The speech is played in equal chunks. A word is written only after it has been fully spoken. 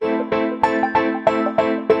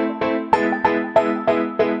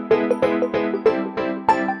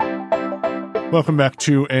Welcome back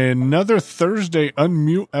to another Thursday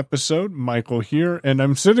Unmute episode. Michael here, and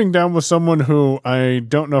I'm sitting down with someone who I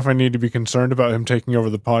don't know if I need to be concerned about him taking over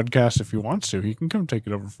the podcast. If he wants to, he can come take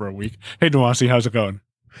it over for a week. Hey, Dwasi, how's it going?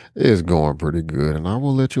 It's going pretty good, and I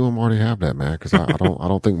will let you and Marty have that, man, because I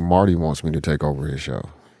don't think Marty wants me to take over his show.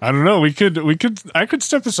 I don't know. I could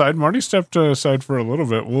step aside. Marty stepped aside for a little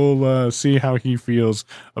bit. We'll see how he feels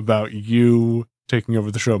about you taking over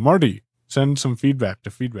the show. Marty, send some feedback to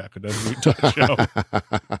feedback@unmute.show.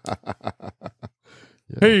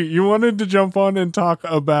 Yeah. Hey, you wanted to jump on and talk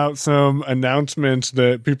about some announcements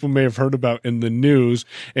that people may have heard about in the news,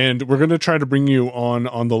 and we're going to try to bring you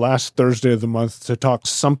on the last Thursday of the month to talk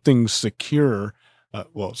something secure.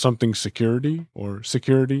 Something security or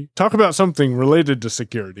security. Talk about something related to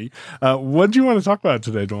security. What do you want to talk about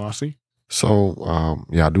today, Dwasi? So,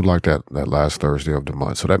 I do like that last Thursday of the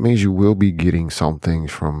month. So that means you will be getting some things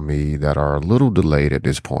from me that are a little delayed at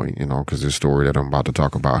this point, because this story that I'm about to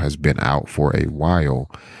talk about has been out for a while.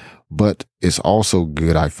 But it's also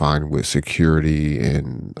good, I find, with security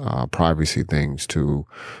and privacy things to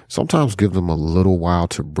sometimes give them a little while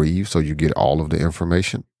to breathe so you get all of the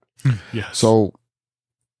information. Yes. So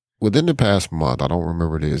within the past month, I don't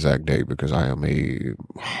remember the exact date because I am a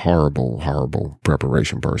horrible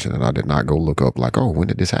preparation person, and I did not go look up when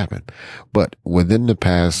did this happen? But within the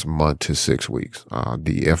past month to 6 weeks,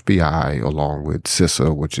 the FBI, along with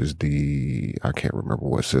CISA, which is I can't remember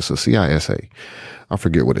what CISA, CISA, I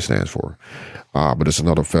forget what it stands for, but it's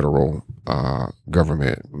another federal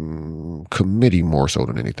government committee more so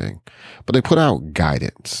than anything. But they put out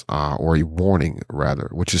guidance, or a warning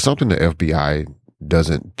rather, which is something the FBI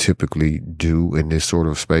doesn't typically do in this sort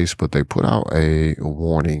of space, but they put out a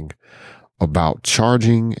warning about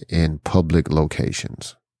charging in public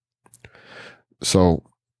locations. So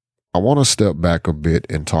I want to step back a bit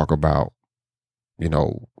and talk about,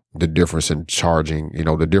 the difference in charging,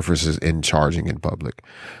 the differences in charging in public.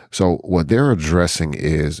 So what they're addressing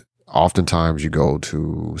is oftentimes you go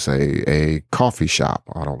to, say, a coffee shop.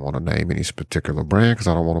 I don't want to name any particular brand because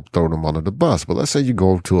I don't want to throw them under the bus, but let's say you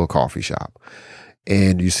go to a coffee shop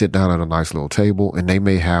and you sit down at a nice little table, and they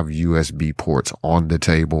may have USB ports on the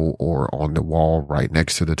table or on the wall right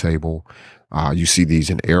next to the table. You see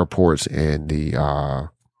these in airports and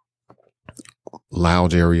the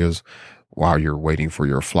lounge areas while you're waiting for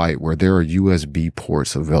your flight, where there are USB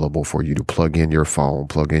ports available for you to plug in your phone,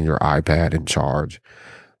 plug in your iPad, and charge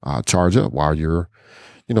up while you're,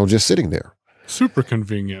 just sitting there. Super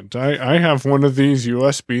convenient. I have one of these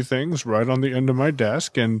USB things right on the end of my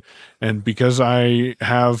desk, and because I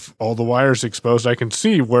have all the wires exposed, I can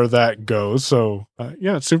see where that goes. So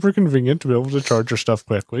it's super convenient to be able to charge your stuff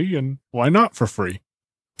quickly, and why not for free?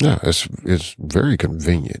 Yeah, it's very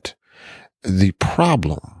convenient. The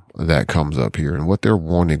problem that comes up here and what they're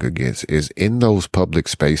warning against is in those public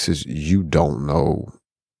spaces, you don't know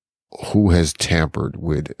who has tampered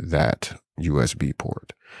with that USB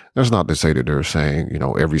port. That's not to say that they're saying,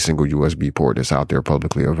 every single USB port that's out there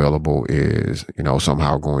publicly available is,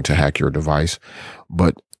 somehow going to hack your device.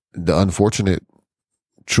 But the unfortunate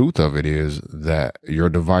truth of it is that your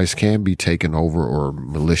device can be taken over or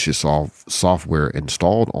malicious software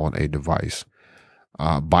installed on a device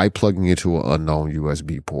by plugging into an unknown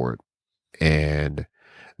USB port, and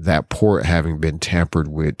that port having been tampered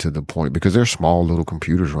with to the point, because there's small little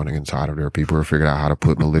computers running inside of there. People have figured out how to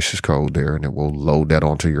put malicious code there, and it will load that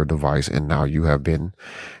onto your device. And now you have been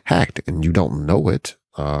hacked and you don't know it.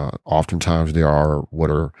 Oftentimes there are what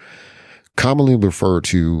are commonly referred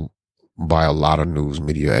to by a lot of news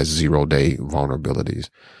media as 0-day vulnerabilities.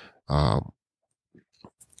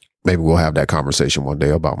 Maybe we'll have that conversation one day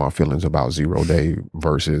about my feelings about 0-day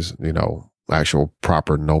versus, actual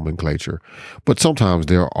proper nomenclature. But sometimes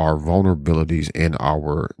there are vulnerabilities in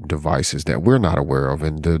our devices that we're not aware of,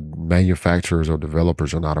 and the manufacturers or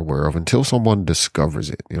developers are not aware of until someone discovers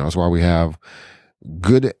it. That's why we have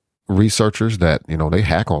good researchers that, they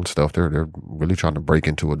hack on stuff. They're really trying to break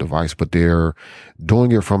into a device, but they're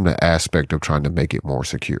doing it from the aspect of trying to make it more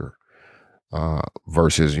secure.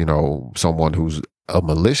 Versus, someone who's a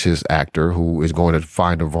malicious actor who is going to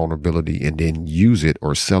find a vulnerability and then use it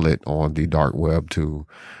or sell it on the dark web to,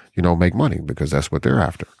 make money, because that's what they're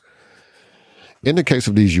after. In the case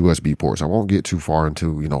of these USB ports, I won't get too far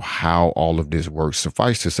into, how all of this works.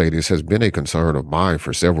 Suffice to say, this has been a concern of mine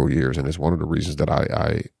for several years, and it's one of the reasons that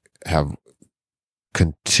I have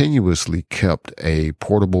continuously kept a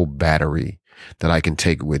portable battery that I can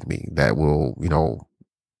take with me that will,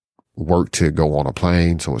 work to go on a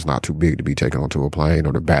plane, so it's not too big to be taken onto a plane,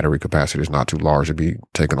 or the battery capacity is not too large to be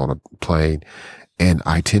taken on a plane. And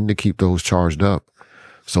I tend to keep those charged up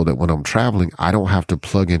so that when I'm traveling, I don't have to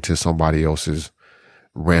plug into somebody else's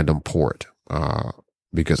random port,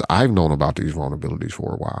 because I've known about these vulnerabilities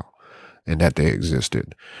for a while and that they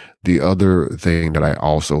existed. The other thing that I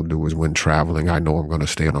also do is when traveling, I know I'm going to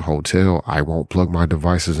stay in a hotel. I won't plug my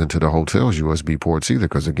devices into the hotel's USB ports either,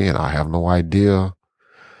 because again, I have no idea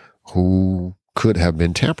who could have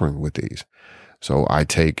been tampering with these. So I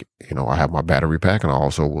take, I have my battery pack, and I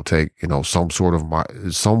also will take,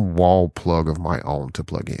 some wall plug of my own to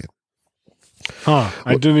plug in. I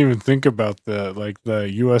didn't even think about the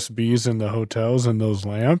USBs in the hotels and those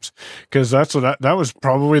lamps, because that was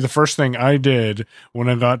probably the first thing I did when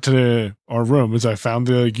I got to our room, is I found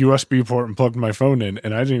the USB port and plugged my phone in,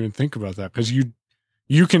 and I didn't even think about that, because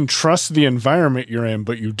you can trust the environment you're in,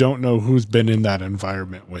 but you don't know who's been in that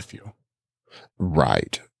environment with you.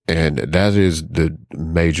 Right. And that is the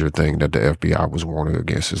major thing that the FBI was warning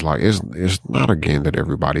against. Is like, it's not again that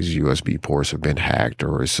everybody's USB ports have been hacked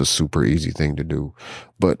or it's a super easy thing to do,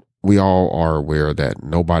 but we all are aware that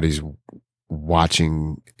nobody's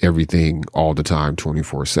watching everything all the time,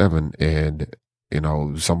 24/7.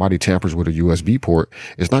 And, somebody tampers with a USB port,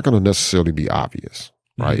 it's not going to necessarily be obvious.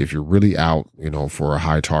 Right. If you're really out, for a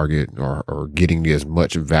high target or getting as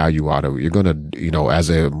much value out of it, you're going to, as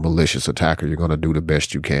a malicious attacker, you're going to do the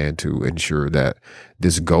best you can to ensure that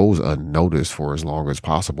this goes unnoticed for as long as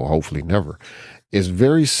possible. Hopefully never. It's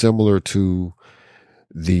very similar to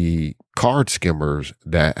the card skimmers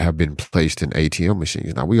that have been placed in ATM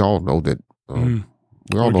machines. Now, we all know that, we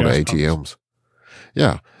all know the ATMs.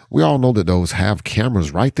 Yeah. We all know that those have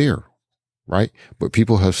cameras right there. Right. But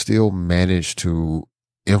people have still managed to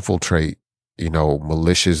infiltrate,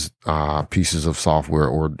 malicious pieces of software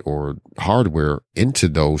or hardware into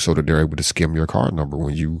those so that they're able to skim your card number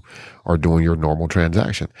when you are doing your normal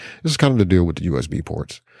transaction. This is kind of the deal with the USB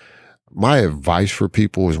ports. My advice for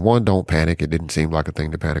people is, one, don't panic. It didn't seem like a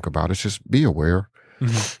thing to panic about. It's just be aware.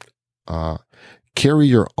 Mm-hmm. Carry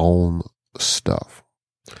your own stuff.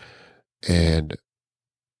 And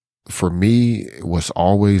for me,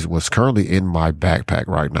 what's currently in my backpack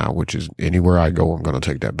right now, which is anywhere I go, I'm going to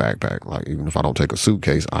take that backpack. Like, even if I don't take a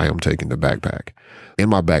suitcase, I am taking the backpack. In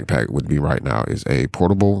my backpack with me right now is a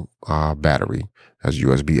portable battery, has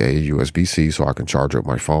USB-A, USB-C, so I can charge up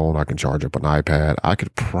my phone. I can charge up an iPad. I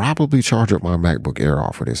could probably charge up my MacBook Air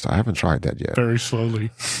off of this. I haven't tried that yet. Very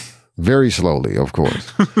slowly. Very slowly, of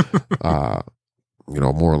course.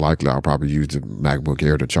 More likely I'll probably use the MacBook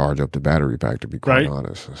Air to charge up the battery pack, to be quite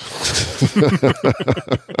honest.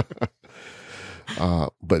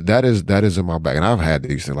 But that is in my bag. And I've had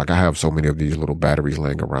these things. Like, I have so many of these little batteries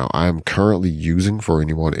laying around. I am currently using, for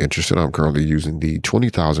anyone interested, I'm currently using the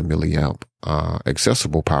 20,000 milliamp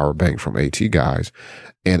accessible power bank from AT Guys.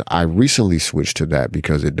 And I recently switched to that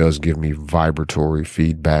because it does give me vibratory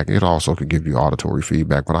feedback. It also could give you auditory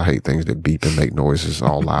feedback, but I hate things that beep and make noises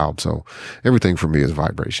all loud. So everything for me is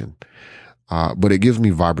vibration. But it gives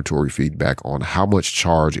me vibratory feedback on how much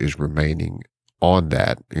charge is remaining on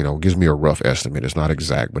that. It gives me a rough estimate. It's not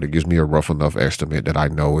exact, but it gives me a rough enough estimate that I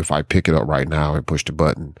know if I pick it up right now and push the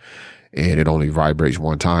button and it only vibrates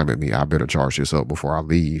one time at me, I better charge this up before I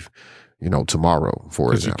leave, tomorrow,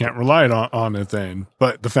 for example. Because you can't rely on it then.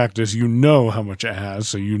 But the fact is, how much it has,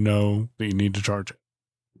 so you know that you need to charge it.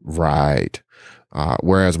 Right.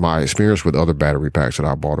 Whereas my experience with other battery packs that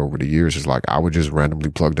I bought over the years is like, I would just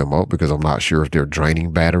randomly plug them up because I'm not sure if they're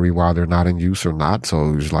draining battery while they're not in use or not.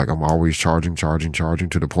 So it's like I'm always charging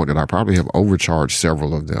to the point that I probably have overcharged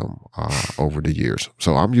several of them over the years.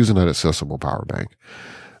 So I'm using an accessible power bank.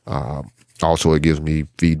 Also, it gives me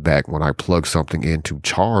feedback when I plug something in to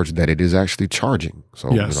charge that it is actually charging. So,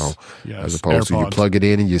 as opposed to you plug it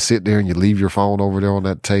in and you sit there and you leave your phone over there on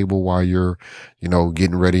that table while you're,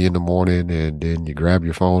 getting ready in the morning, and then you grab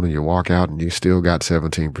your phone and you walk out and you still got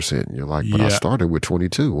 17%. And you're like, but I started with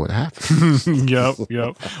 22. What happened?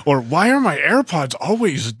 Yep. Or why are my AirPods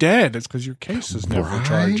always dead? It's because your case is never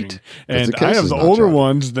charging. And I have the older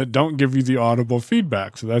ones that don't give you the audible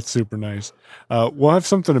feedback. So that's super nice. We'll have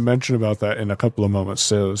something to mention about that in a couple of moments.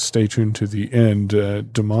 So stay tuned to the end.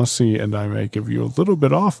 Demasi and I may give you a little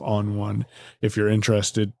bit off on one if you're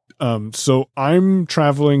interested. So I'm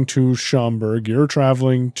traveling to Schaumburg. You're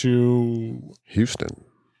traveling to Houston.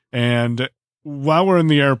 And while we're in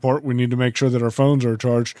the airport, we need to make sure that our phones are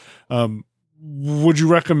charged. Would you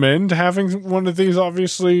recommend having one of these,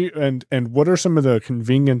 obviously? And what are some of the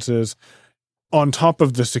conveniences on top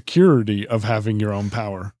of the security of having your own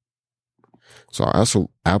power? So I also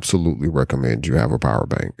absolutely recommend you have a power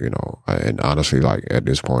bank, and honestly, like at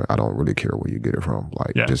this point, I don't really care where you get it from.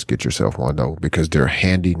 Like just get yourself one though, because they're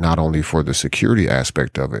handy not only for the security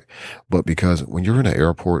aspect of it, but because when you're in an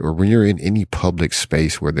airport or when you're in any public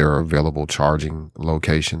space where there are available charging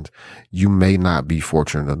locations, you may not be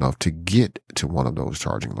fortunate enough to get to one of those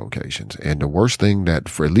charging locations. And the worst thing that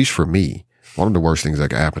at least for me, one of the worst things that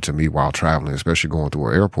can happen to me while traveling, especially going through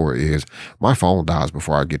an airport, is my phone dies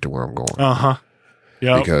before I get to where I'm going.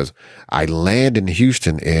 Yeah. Because I land in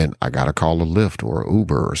Houston and I got to call a Lyft or an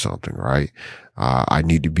Uber or something, right? I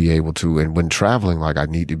need to be able to, and when traveling, like I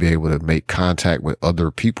need to be able to make contact with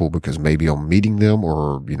other people because maybe I'm meeting them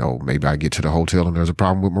or, maybe I get to the hotel and there's a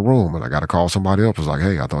problem with my room and I got to call somebody up. It's like,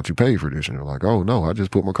 hey, I thought you paid for this. And they're like, oh no, I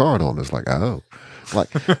just put my card on. It's like, oh,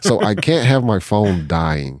 so I can't have my phone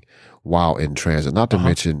dying while in transit, not to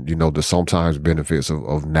mention, the sometimes benefits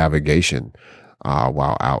of navigation,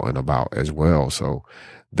 while out and about as well. So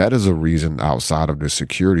that is a reason outside of the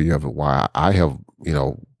security of it why I have,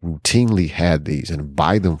 routinely had these and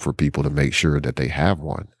buy them for people to make sure that they have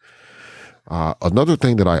one. Another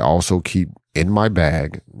thing that I also keep in my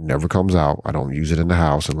bag, never comes out. I don't use it in the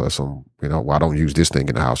house unless I don't use this thing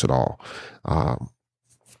in the house at all.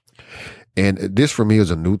 And this for me is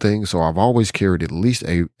a new thing. So I've always carried at least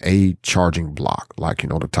a charging block, like,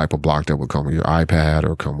 the type of block that would come with your iPad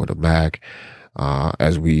or come with a Mac.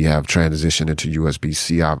 As we have transitioned into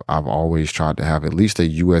USB-C, I've always tried to have at least a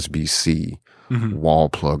USB-C wall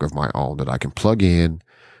plug of my own that I can plug in.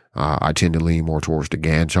 I tend to lean more towards the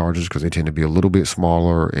GAN chargers because they tend to be a little bit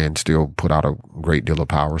smaller and still put out a great deal of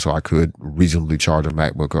power. So I could reasonably charge a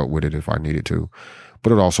MacBook up with it if I needed to.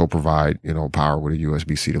 But it also provide, power with a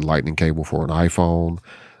USB-C to Lightning cable for an iPhone,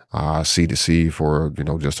 C to C for,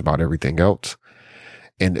 just about everything else.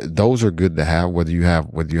 And those are good to have, whether you have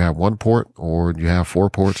one port or you have 4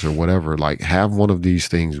 ports or whatever. Like, have one of these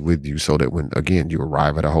things with you so that when, again, you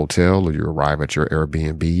arrive at a hotel or you arrive at your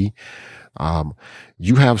Airbnb,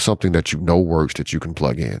 you have something that works that you can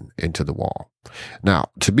plug into the wall.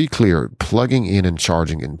 Now, to be clear, plugging in and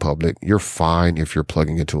charging in public, you're fine if you're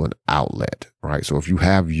plugging into an outlet, right? So if you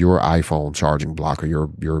have your iPhone charging block or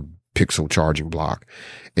your Pixel charging block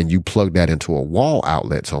and you plug that into a wall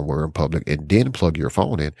outlet somewhere in public and then plug your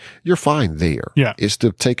phone in, you're fine there. Yeah. It's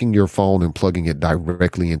the taking your phone and plugging it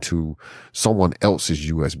directly into someone else's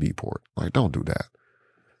USB port. Like, don't do that.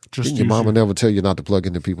 Didn't your mama never tell you not to plug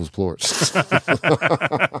into people's ports?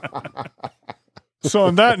 So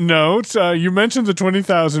on that note, you mentioned the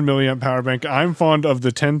 20,000 milliamp power bank. I'm fond of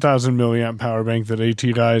the 10,000 milliamp power bank that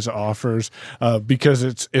ATGuys offers because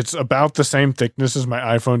it's about the same thickness as my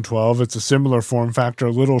iPhone 12. It's a similar form factor,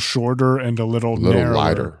 a little shorter and a little narrower.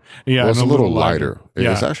 Lighter. Yeah, well, it's a little lighter.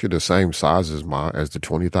 Yeah. It's actually the same size as the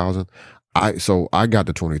 20,000. So I got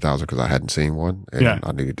the 20,000 because I hadn't seen one and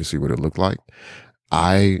I needed to see what it looked like.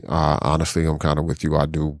 Honestly, I'm kind of with you. I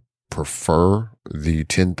do prefer the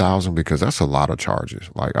 10,000 because that's a lot of charges.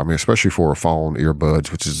 Like, I mean, especially for a phone,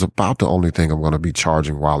 earbuds, which is about the only thing I'm going to be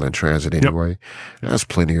charging while in transit anyway. Yep. That's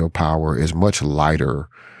plenty of power. It's much lighter.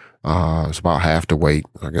 It's about half the weight,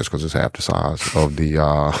 I guess, because it's half the size of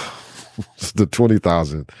the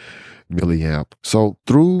 20,000 milliamp. So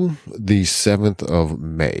through the 7th of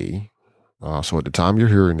May, so at the time you're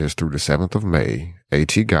hearing this, through the 7th of May,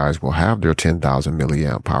 ATGuys will have their 10,000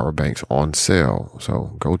 milliamp power banks on sale.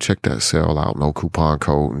 So go check that sale out. No coupon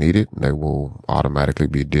code needed. They will automatically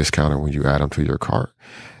be discounted when you add them to your cart.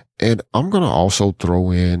 And I'm going to also throw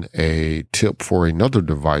in a tip for another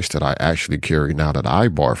device that I actually carry now that I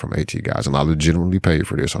bought from ATGuys. And I legitimately paid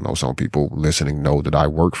for this. I know some people listening know that I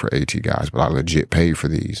work for ATGuys, but I legit paid for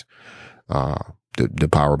these. The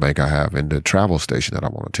power bank I have and the travel station that I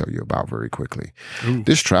want to tell you about very quickly. Ooh.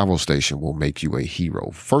 This travel station will make you a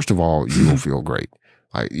hero. First of all, you will feel great.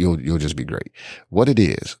 Like, you'll just be great. What it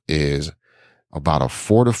is about a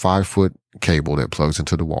 4 to 5 foot cable that plugs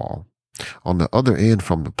into the wall. On the other end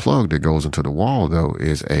from the plug that goes into the wall, though,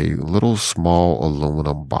 is a little small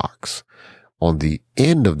aluminum box. On the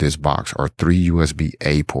end of this box are 3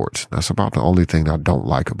 USB-A ports. That's about the only thing I don't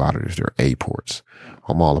like about it is their A ports.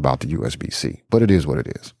 I'm all about the USB-C, but it is what it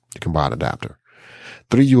is. You can buy an adapter.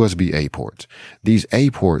 3 USB-A ports. These A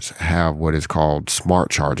ports have what is called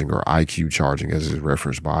smart charging or IQ charging, as is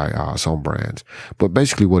referenced by some brands. But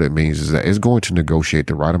basically what it means is that it's going to negotiate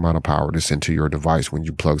the right amount of power to send to your device when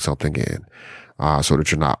you plug something in. So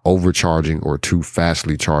that you're not overcharging or too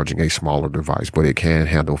fastly charging a smaller device, but it can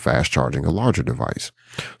handle fast charging a larger device,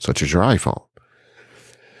 such as your iPhone.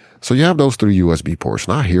 So you have those 3 USB ports.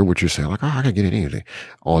 And I hear what you're saying, like, oh, I can get it anything.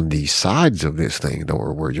 On the sides of this thing, though,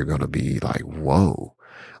 are where you're going to be like, whoa.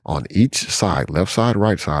 On each side, left side,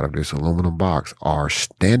 right side of this aluminum box are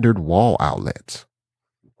standard wall outlets.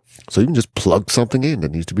 So you can just plug something in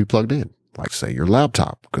that needs to be plugged in. Like say your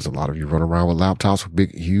laptop, because a lot of you run around with laptops with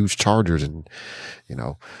big, huge chargers and,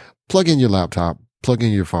 plug in your laptop, plug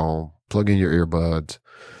in your phone, plug in your earbuds,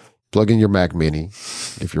 plug in your Mac Mini,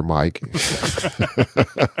 if you're Mike.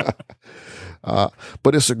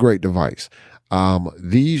 But it's a great device.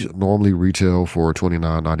 These normally retail for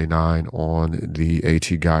 $29.99 on the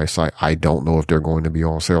AT Guy site. I don't know if they're going to be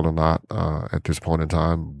on sale or not, at this point in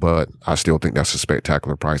time, but I still think that's a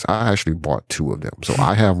spectacular price. I actually bought 2 of them. So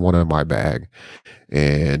I have one in my bag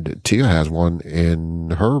and Tia has one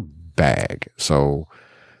in her bag. So,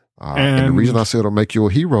 and the reason I said it'll make you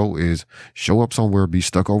a hero is show up somewhere, be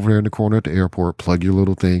stuck over there in the corner at the airport, plug your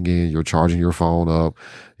little thing in, you're charging your phone up,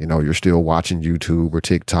 you're still watching YouTube or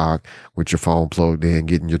TikTok with your phone plugged in,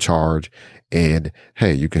 getting your charge. And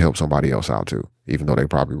hey, you can help somebody else out too, even though they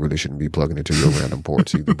probably really shouldn't be plugging into your random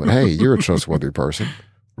ports either. But hey, you're a trustworthy person.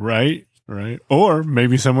 Right. Right. Or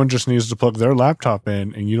maybe someone just needs to plug their laptop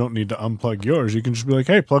in and you don't need to unplug yours. You can just be like,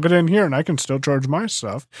 hey, plug it in here and I can still charge my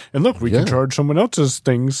stuff. And look, we can charge someone else's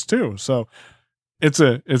things too. So it's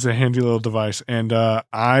a handy little device. And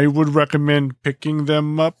I would recommend picking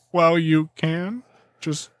them up while you can.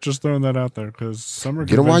 Just throwing that out there because summer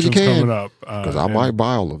get them while you can coming up. Because I might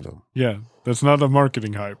buy all of them. Yeah, that's not a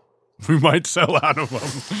marketing hype. We might sell out of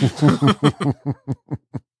them.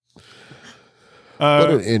 But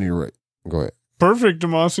at any rate, go ahead. Perfect,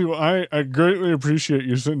 Demasi. Well, I greatly appreciate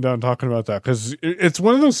you sitting down talking about that because it's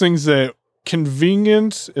one of those things that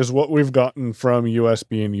convenience is what we've gotten from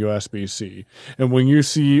USB and USB-C. And when you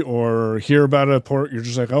see or hear about a port, you're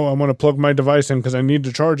just like, oh, I want to plug my device in because I need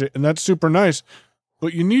to charge it. And that's super nice.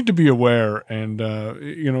 But you need to be aware and,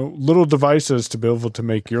 little devices to be able to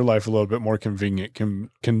make your life a little bit more convenient can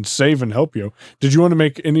save and help you. Did you want to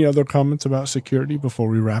make any other comments about security before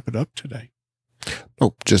we wrap it up today?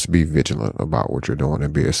 Oh, just be vigilant about what you're doing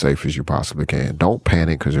and be as safe as you possibly can. Don't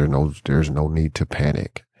panic because there's no need to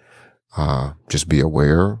panic. Just be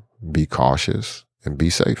aware, be cautious, and be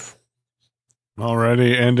safe.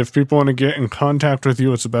 Alrighty. And if people want to get in contact with you,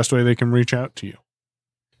 what's the best way they can reach out to you?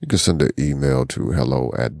 You can send an email to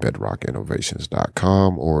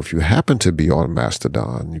hello@bedrockinnovations.com, or if you happen to be on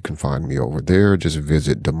Mastodon, you can find me over there. Just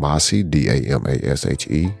visit Damashi,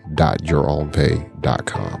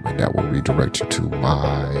 DAMASHE.yourownpay.com, and that will redirect you to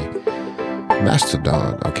my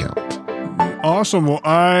Mastodon account. Awesome. Well,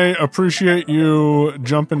 I appreciate you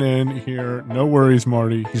jumping in here. No worries,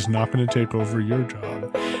 Marty. He's not going to take over your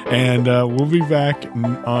job. And we'll be back,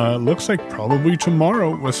 looks like probably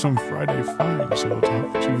tomorrow with some Friday fun. So we'll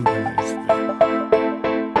talk to you guys then.